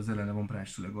link od spoda, zdaj ne bom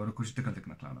preveč tule govoril, ko že tako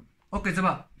nakladam. Ok, zdaj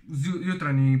pa,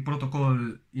 jutranji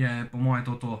protokol je po moje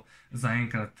to za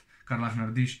enkrat, kar lahko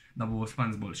narediš, da bo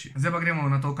spanc boljši. Zdaj pa gremo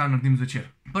na to, kar naredim zvečer.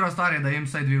 Prva stvar je, da jem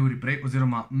vsaj 2 uri prej,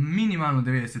 oziroma minimalno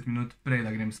 90 minut prej,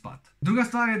 da grem spat. Druga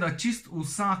stvar je, da čist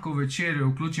vsako večerjo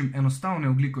vključim enostavne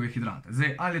ogljikove hidrate.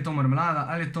 Zdaj, ali je to marmelada,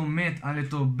 ali je to med, ali je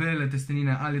to bele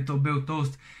testenine, ali je to bel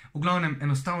toast, v glavnem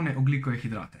enostavne ogljikove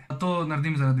hidrate. To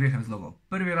naredim zaradi 2 razlogov.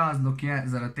 Prvi razlog je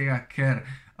zaradi tega, ker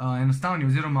enostavni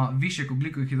oziroma višek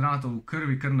ogljikovih hidratov v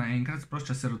krvi kar naenkrat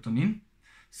sprošča serotonin.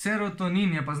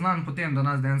 Serotonin je pa znan po tem, da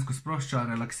nas dejansko sprošča,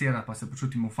 relaksira, pa se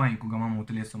počutimo fajn, ko ga imamo v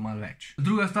telesu malo več.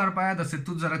 Druga stvar pa je, da se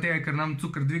tudi zaradi tega, ker nam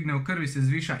cukor dvigne v krvi, se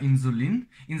zviša inzulin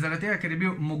in zaradi tega, ker je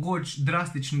bil mogoč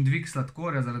drastičen dvig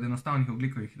sladkorja zaradi enostavnih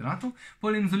ogljikovih hidratov,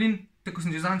 pol inzulin, tako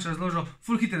sem že zadnjič razložil,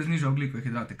 ful hitro zniža ogljikove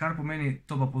hidrate, kar pomeni,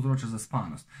 to pa povzroča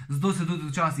zaspanost. Zato se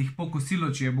tudi včasih po kosilu,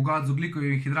 če je bogat z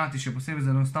ogljikovimi hidrati, še posebej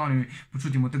z enostavnimi,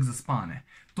 počutimo tako zaspane.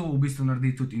 To v bistvu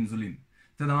naredi tudi inzulin.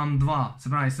 Da imam 2, se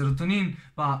pravi serotonin,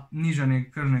 pa nižanje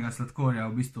krvnega sladkorja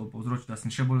v bistvu povzroči, da sem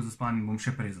še bolj zaspan in bom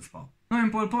še prej zaspal. No in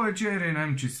po večeri, ne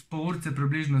vem, čez pol urce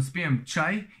približno spijem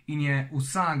čaj in je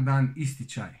vsak dan isti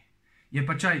čaj. Je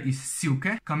pa čaj iz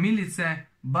sivke, kamilice,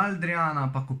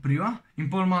 baldrijana pa kopriva in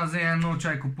pol ima zdaj en nov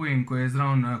čaj kupujem, ko je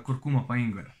zraven kurkuma pa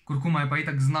ingver. Kurkuma je pa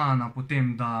itak znana po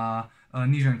tem, da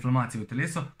niža inflamacijo v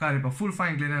telesu, kar je pa ful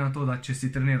fajn glede na to, da če si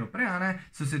treniral prej,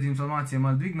 so se ti inflamacije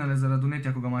malo dvignale zaradi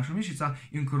vnetja, ko ga imaš v mišicah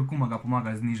in kurkuma ga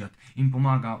pomaga znižati in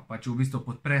pomaga pač v bistvu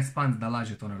podpre spanc, da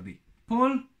lažje to naredi.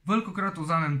 Pol velikokrat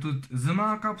vzamem tudi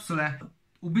ZMA kapsule,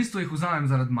 v bistvu jih vzamem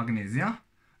zaradi magnezija,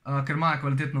 ker imajo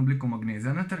kvalitetno obliko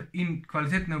magnezija noter in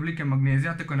kvalitetne oblike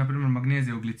magnezija, tako je na primer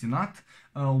magnezijev glicinat,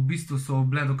 v bistvu so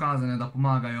bile dokazane, da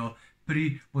pomagajo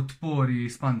pri podpori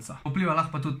spanca. Vpliva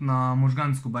lahko pa tudi na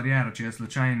možgansko bariero, če je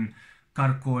slučajno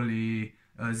karkoli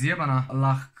zjebana,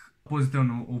 lahko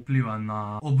pozitivno vpliva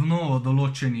na obnovo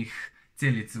določenih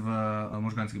celic v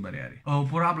možganski barieri.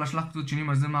 Uporabljaš lahko tudi, če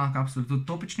nimaš zelo kapsule, tudi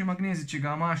topični magnezij, če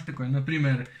ga imaš, tako je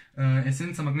naprimer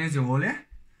esenca magnezijeve olje.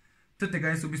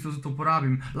 Tega jaz v bistvu zato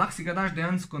uporabim. Lahko si ga daš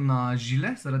dejansko na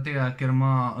žile, zaradi tega, ker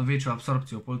ima večjo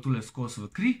absorpcijo pol tule skozi v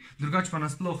kri, drugače pa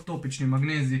nasploh topični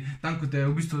magnezij, tam ko te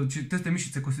v bistvu, tiste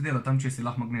mišice, ko si dela, tam če si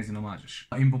lahko magnezij namažeš.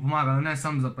 In bo pomagalo ne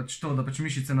samo za pač to, da pač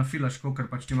mišice nafilaš, ker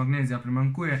pač ti magnezija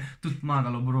primanjkuje, tudi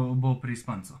pomagalo bo pri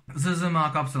spancu. Z ZMA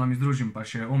kapsulami združim pa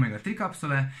še omega-3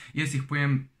 kapsule, jaz jih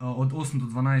pojem od 8 do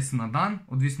 12 na dan,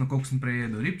 odvisno koliko sem prej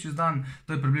jedel rib čez dan,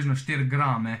 to je približno 4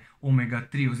 grame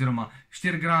omega-3 oziroma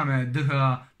 4 grame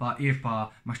DHA pa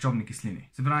EPA maščobni kislini.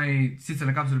 Se pravi, sicer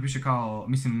na kapsuli piše kao,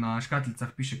 mislim na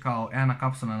škatlicah piše kao 1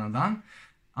 kapsula na dan,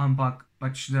 ampak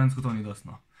pač dejansko to ni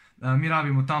dostno. Mi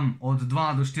rabimo tam od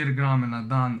 2 do 4 grame na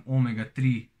dan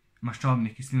omega-3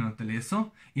 maščobnih kislin na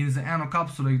telesu in za eno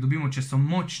kapsulo jih dobimo, če so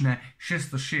močne,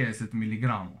 660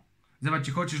 mg. Zdaj pa,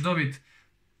 če hočeš dobiti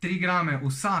 3 grame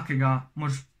vsakega,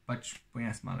 moraš pač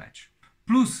pojesti malo več.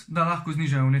 Plus, da lahko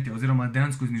znižajo vnetja, oziroma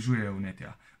dejansko znižujejo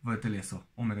vnetja v telesu,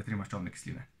 omega-3 maščobne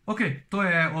kisline. Ok, to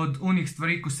je od unih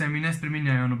stvari, ko se mi ne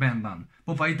spreminjajo noben dan.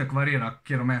 Pa itak varira,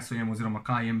 kjer meso jem, oziroma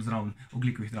kaj jem zraven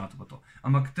ogljikovih hidratov pa to.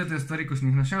 Ampak te stvari, ko sem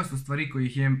jih našel, so stvari, ko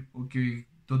jih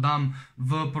dodam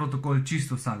v protokol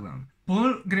čisto vsak dan.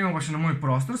 Pol gremo pa še na moj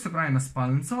prostor, se pravi na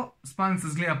spalnico. Spalnica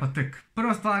zgleda pa tak.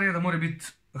 Prva stvar je, da mora biti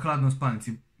hladno v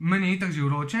spalnici. Meni je itak že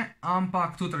vroče,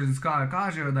 ampak tudi raziskave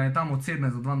kažejo, da je tam od 17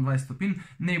 do 22 stopinj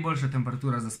najboljša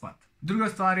temperatura za spat. Druga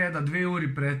stvar je, da 2 uri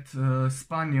pred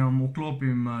spanjem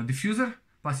vklopim diffuser,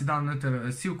 pa si dam noter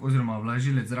sivko oziroma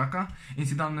vlažilec zraka in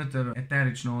si dam noter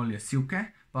eterično olje sivke,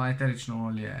 pa eterično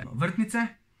olje vrtnice,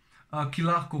 ki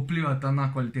lahko vplivata na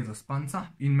kvaliteto spanca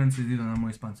in meni se zdi, da na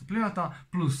moj spanc vplivata,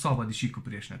 plus soba diši, ko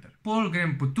priješ noter. Pol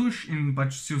grem po tuš in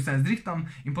pač si vse zrihtam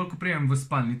in pol, ko prijem v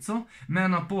spalnico, me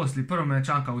naposli, prvo me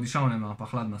čaka odišavljena pa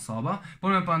hladna soba,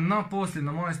 pol me pa naposli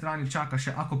na moje strani čaka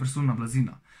še akopresurna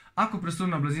blazina.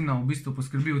 Akopresurna blazina v bistvu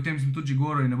poskrbi, v tem sem tudi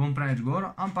govoril in ne bom preveč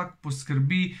govoril, ampak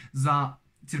poskrbi za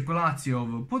cirkulacijo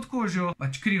v podkožju,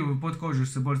 pač kri v podkožju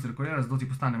se bolj cirkulira, zato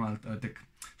ti postane malo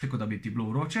tako, da bi ti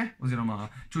bilo vroče, oziroma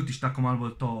čutiš tako malo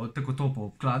bolj tako topel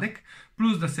obkladek,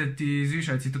 plus da se ti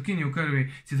zvišajo citokini v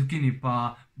krvi, citokini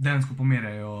pa dejansko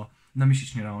pomerjajo na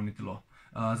mišični ravni telo,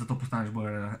 zato postaneš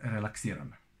bolj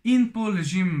relaksiran. In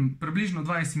poležim približno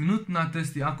 20 minut na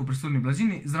tisti akopresurni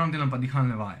blazini, zraven delam pa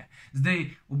dihalne vaje. Zdaj,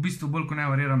 v bistvu bolj ko ne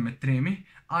variram med tremi,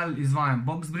 ali izvajam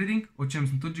box breathing, o čem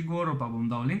sem tudi že govoril, pa bom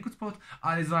dal link od spod,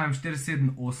 ali izvajam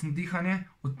 4-7-8 dihanje,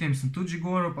 o tem sem tudi že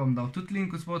govoril, pa bom dal tudi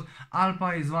link od spod, ali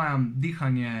pa izvajam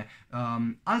dihanje,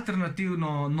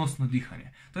 alternativno nosno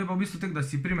dihanje. To je pa v bistvu tako, da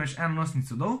si primeš eno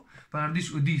nosnico dol, pa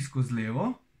narediš vdih skozi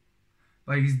levo,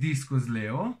 pa izdih skozi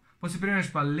levo, pa si primeš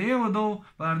pa levo dol,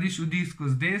 pa narediš vdih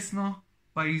skozi desno,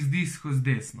 pa izdih skozi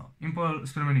desno. In pol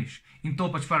spremeniš. In to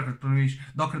pač parkrat ponoviš,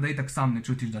 dokler da itak sam ne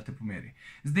čutiš, da te pomeri.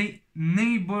 Zdaj,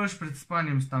 najboljš pred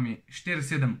spanjem s tami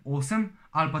 4-7-8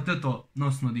 ali pa to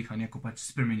nosno dihanje, ko pač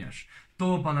spremenjaš.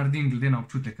 To pa naredim glede na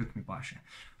občutek, kak mi paše.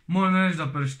 Moram reči,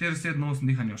 da pri 4-7-8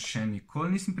 dihanju še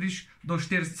nikoli nisem prišel do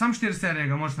 4, sam 4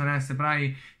 serije ga moraš narediti, se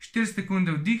pravi 4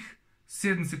 sekunde vdih,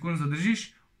 7 sekund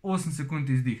zadržiš, 8 sekund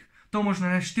izdih. To moraš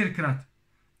narediti 4-krat.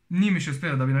 Ni mi še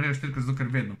uspelo, da bi naredil 4-krat, zato ker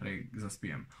vedno prej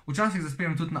zaspijem. Včasih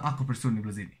zaspijem tudi na akopresurni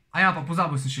blazini. A ja, pa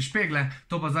pozabil sem še špegle,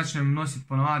 to pa začnem nositi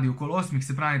ponavadi okoli 8,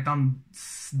 se pravi tam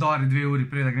dori 2 uri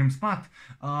prej, da grem spat.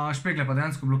 Špegle pa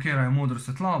dejansko blokirajo modro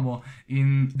svetlobo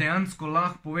in dejansko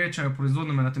lahko povečajo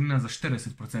proizvodnjo melatonina za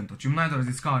 40%. Če najdo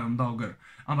raziskavajo, bom dal gr.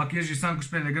 Ampak jaz že sam, ko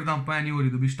špegle grdam po 1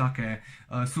 uri, dobiš take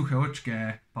suhe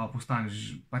očke, pa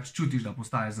postaneš, pač čutiš, da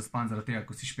postaješ zaspan zaradi tega,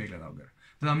 ko si špegle dal gr.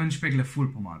 Teda meni špegle ful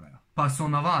pomagajo. Pa so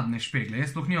navadne špegle. Jaz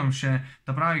sploh nimam še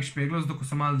ta pravih špeglov, zato ko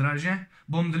so malo dražje.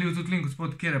 Bom delil tudi link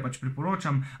spod, kjer pač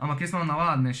priporočam, ampak jaz imam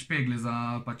navadne špegle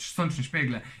za pač sončne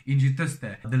špegle in že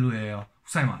tiste delujejo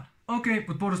vsaj malo. Ok,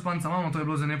 podporo spanca imamo, to je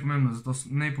bilo za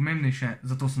najpomembnejše,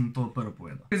 zato sem to prvo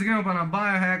povedal. Zdaj gremo pa na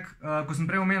biohack, ko sem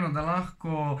prej omenil, da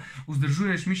lahko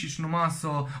vzdržuješ mišično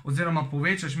maso oziroma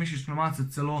povečaš mišično maso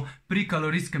celo pri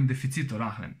kalorijskem deficitu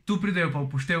rahlem. Tu pridejo pa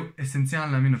upoštev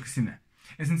esencialne aminokisline.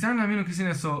 Esencialne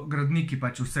aminokisline so gradniki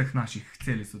pač vseh naših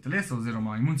celic v telesu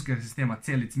oziroma imunskega sistema,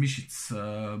 celic, mišic,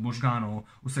 možganov,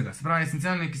 vsega. Se pravi,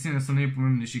 esencialne kisline so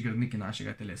najpomembnejši gradniki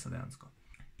našega telesa dejansko.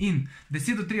 In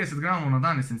 10 do 30 gramov na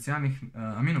dan esencialnih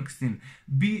aminokislin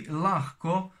bi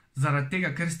lahko zaradi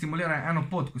tega, ker stimulirajo eno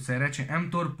pot, ko se reče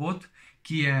mTOR pot,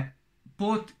 ki je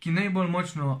pot, ki najbolj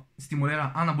močno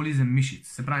stimulira anabolizem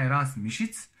mišic, se pravi rast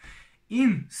mišic.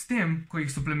 In s tem, ko jih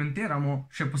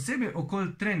suplementiramo, še posebej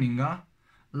okoli treninga,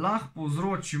 lahko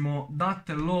povzročimo, da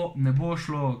telo ne bo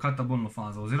šlo v katabolno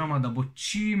fazo, oziroma da bo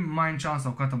čim manj časa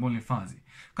v katabolni fazi.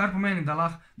 Kar pomeni, da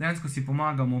lahko dejansko si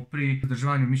pomagamo pri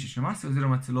vzdrževanju mišične mase,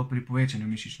 oziroma celo pri povečanju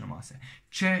mišične mase,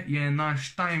 če je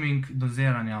naš timing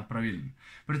doziranja pravilen.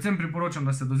 Predvsem priporočam,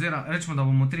 da se dozira, rečemo, da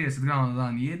bomo 30 gramov na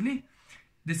dan jedli,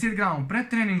 10 gramov pred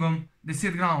treningom,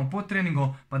 10 gramov po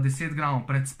treningu, pa 10 gramov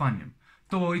pred spanjem.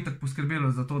 To bo itak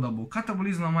poskrbelo za to, da bo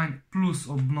katabolizma manj, plus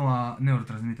obnova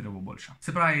nevrotransmiterjev bo boljša.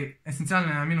 Se pravi,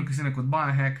 esencialne aminokisline kot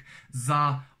biohack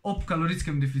za ob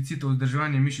kaloritskem deficitu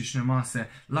vzdrževanje mišične mase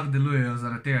lahko delujejo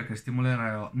zaradi tega, ker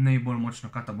stimulirajo najbolj močno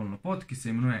katabolno pot, ki se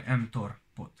imenuje mTOR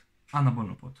pot.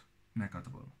 Anabolno pot, ne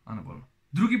katabolno, anabolno.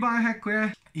 Drugi biohack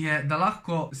je, da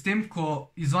lahko s tem,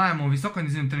 ko izvajamo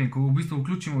visokointenzivni trening, ko v bistvu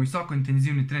vključimo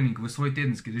visokointenzivni trening v svoj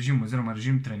tedenski režim oziroma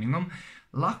režim treningom,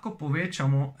 lahko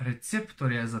povečamo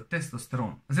receptorje za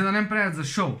testosteron. Zdaj, da ne preveč za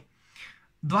šov.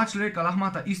 Dva človeka lahko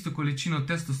imata isto količino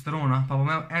testosterona, pa bo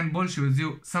imel en boljši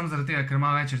odziv sam zaradi tega, ker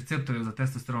ima več receptorjev za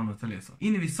testosteron v telesu.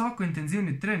 In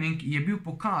visokointenzivni trening je bil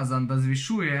pokazan, da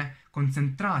zvišuje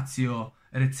koncentracijo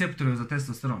receptorjev za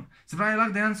testosteron. Se pravi,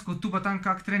 lahko dejansko tu pa tam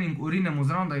kak trening urinemo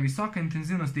zraven, da je visoke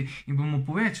intenzivnosti in bomo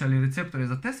povečali receptorje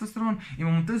za testosteron in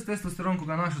bomo testosteron, ko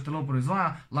ga naše telo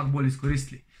proizvaja, lahko bolj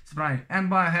izkoristili. Se pravi, en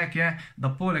biohack je, da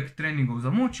poleg treningov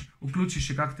za moč vključiš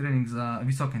še kak trening za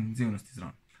visoke intenzivnosti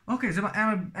zraven. Ok, zdaj pa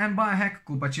en biohack,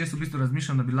 ko pač jaz v bistvu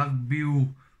razmišljam, da bi lahko bil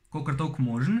kolikor toliko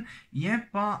možen, je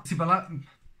pa,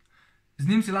 z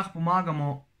njim si lahko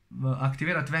pomagamo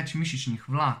aktivirati več mišičnih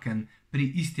vlaken pri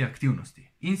isti aktivnosti.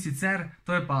 In sicer,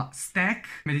 to je pa stek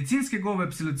medicinske gobe,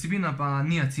 psilocibina pa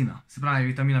niacina, se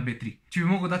pravi vitamina B3. Če bi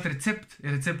mogel dati recept,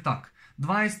 je recept tak.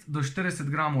 20 do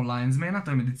 40 gramov lion's mane,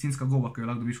 to je medicinska goba, ki jo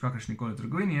lahko dobiš v kakršnikoli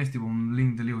trgovini, jaz ti bom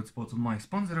link delil od mojih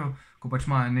sponzorjev, ko pač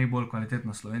imajo najbolj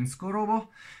kvalitetno slovensko robo.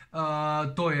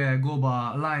 To je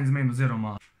goba lion's mane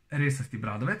oziroma resasti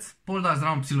bradovec. Pol da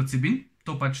zraven psilocibin,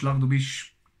 to pač lahko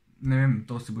dobiš, ne vem,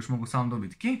 to si boš mogel sam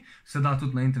dobiti kje, se da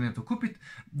tudi na internetu kupiti,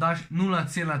 daš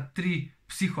 0,3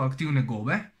 psihoaktivne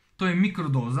gobe, to je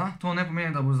mikrodoza, to ne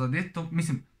pomeni, da boš zadet,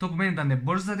 to pomeni, da ne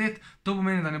boš zadet, to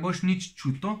pomeni, da ne boš nič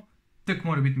čutil, tak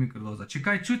mora biti mikrodoza. Če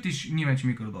kaj čutiš, ni več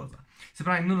mikrodoza. Se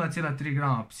pravi 0,3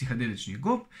 grama psihadeličnih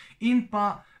gob in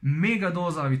pa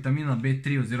megadoza vitamina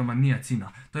B3 oziroma niacina.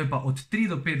 To je pa od 3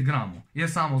 do 5 gramov.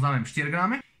 Jaz samo vzamem 4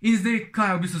 grame. In zdaj, kaj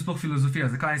je v bistvu sploh filozofija?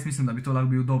 Zakaj jaz mislim, da bi to lahko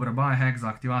bil dober biohack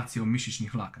za aktivacijo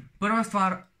mišičnih vlaken? Prva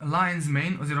stvar, lion's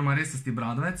mane oziroma resasti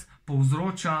bradovec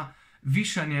povzroča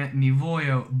višanje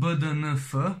nivojev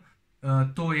BDNF,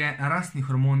 to je rastni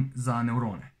hormon za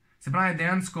nevrone. Se pravi,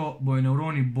 dejansko bojo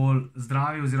nevroni bolj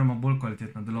zdravi oziroma bolj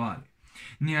kvalitetno delovali.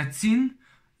 Niacin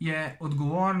je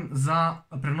odgovoren za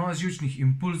prenos živčnih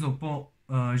impulzov po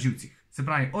živcih. Se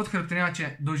pravi, od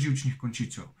hrbtenjače do živčnih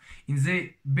končičev. In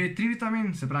zdaj B3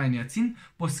 vitamin, se pravi niacin,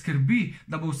 poskrbi,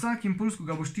 da bo vsak impuls, ko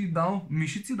ga boš ti dal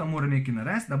mišici, da mora nekaj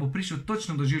narediti, da bo prišel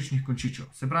točno do živčnih končičev.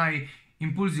 Se pravi,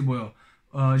 živci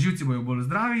bojo bolj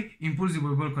zdravi, impulzi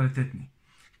bojo bolj kvalitetni.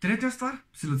 Tretja stvar,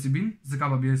 psilocibin, zakaj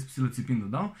pa bi jaz psilocibin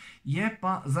dodal, je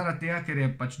pa zaradi tega, ker je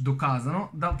pač dokazano,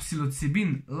 da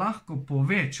psilocibin lahko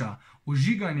poveča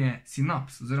ožiganje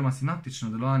sinaps oziroma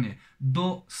sinaptično delovanje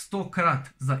do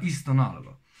 100-krat za isto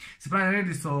nalogo. Se pravi,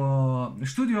 naredili so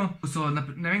študijo, ko so,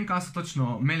 ne vem, kaj so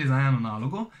točno imeli za eno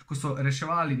nalogo, ko so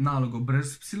reševali nalogo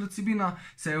brez psilocibina,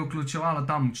 se je vključevalo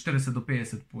tam 40 do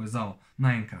 50 povezav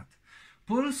naenkrat.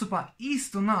 Potem so pa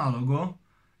isto nalogo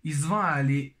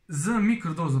izvajali z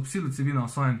mikrodozo psilocibina v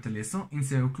svojem telesu in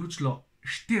se je vključilo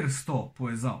 400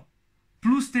 povezav.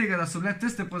 Plus tega, da so bile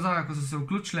tiste povezave, ko so se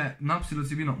vključile na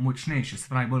psilocibino, močnejše, se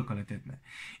pravi bolj kvalitetne.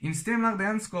 In s tem lahko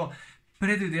dejansko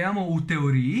predvidevamo v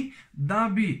teoriji, da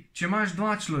bi, če imaš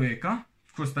dva človeka,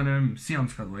 ko sta, ne vem,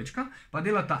 siamska dvojčka, pa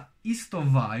delata isto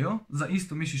vajo za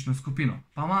isto mišično skupino,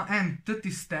 pa ima en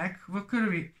teti stek v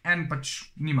krvi, en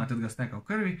pač nima tetega steka v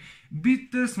krvi, bi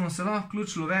smo se lahko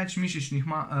vključilo več mišičnih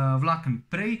vlaken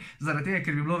prej, zaradi tega,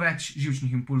 ker bi bilo več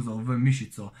živčnih impulzov v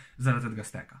mišico zaradi tega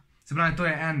steka. Se pravi, to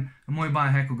je en moj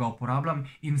biohack, ko ga uporabljam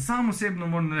in sam osebno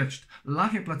moram reči,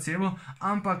 lahko je placebo,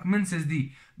 ampak meni se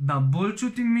zdi, da bolj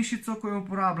čutim mišico, ko jo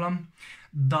uporabljam,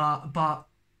 da pa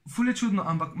ful je čudno,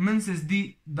 ampak meni se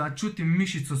zdi, da čutim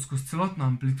mišico skozi celotno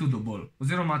amplitudo bolj.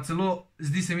 Oziroma celo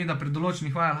zdi se mi, da pri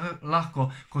določenih vajah lahko,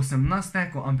 ko sem na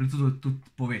steku, amplitudo tudi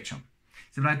povečam.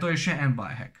 Se pravi, to je še en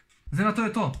biohack. Zdaj na to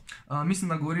je to. Mislim,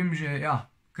 da govorim že,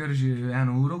 kar že 1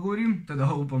 uro govorim,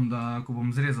 teda upam, da ko bom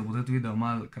zrezal, bo tudi video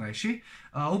malo krajši.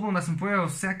 Upam, da sem povedal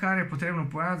vse, kar je potrebno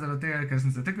povedati, zaradi tega, ker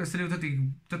sem se tako veselil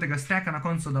tega steka na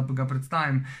koncu, da ga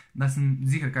predstavim, da sem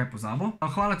ziher kaj pozabil.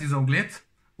 Hvala ti za ogled.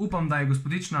 Upam, da je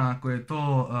gospodična, ko je to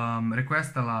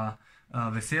requestala,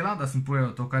 vesela, da sem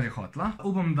povedal to, kar je hotla.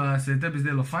 Upam, da se je tebi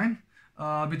zdelo fajn.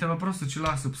 Bi te pa prosil, če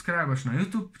lahko subscribeš na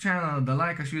YouTube channel, da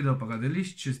lajkaš video pa ga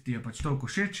deliš, če ti je pač toliko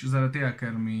všeč, zaradi tega,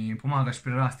 ker mi pomagaš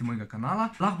pri rasti mojega kanala.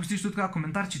 Lahko pustiš tudi kakšen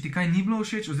komentar, če ti kaj ni bilo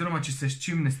všeč, oziroma če se s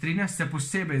čim ne strinjaš, se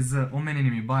posebej z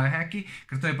omenjenimi biohacki,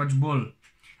 ker to je pač bolj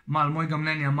malo mojega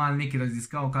mnenja, malo nekaj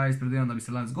raziskav, kaj jaz predvidevam, da bi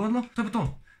se lahko zgodilo. To je pa to.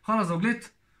 Hvala za ogled,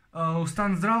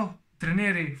 ostan zdrav,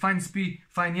 treneri, fajn spi,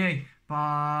 fajn jej,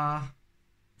 pa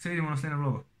se vidimo v naslednjem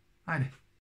vlogu. Ajde.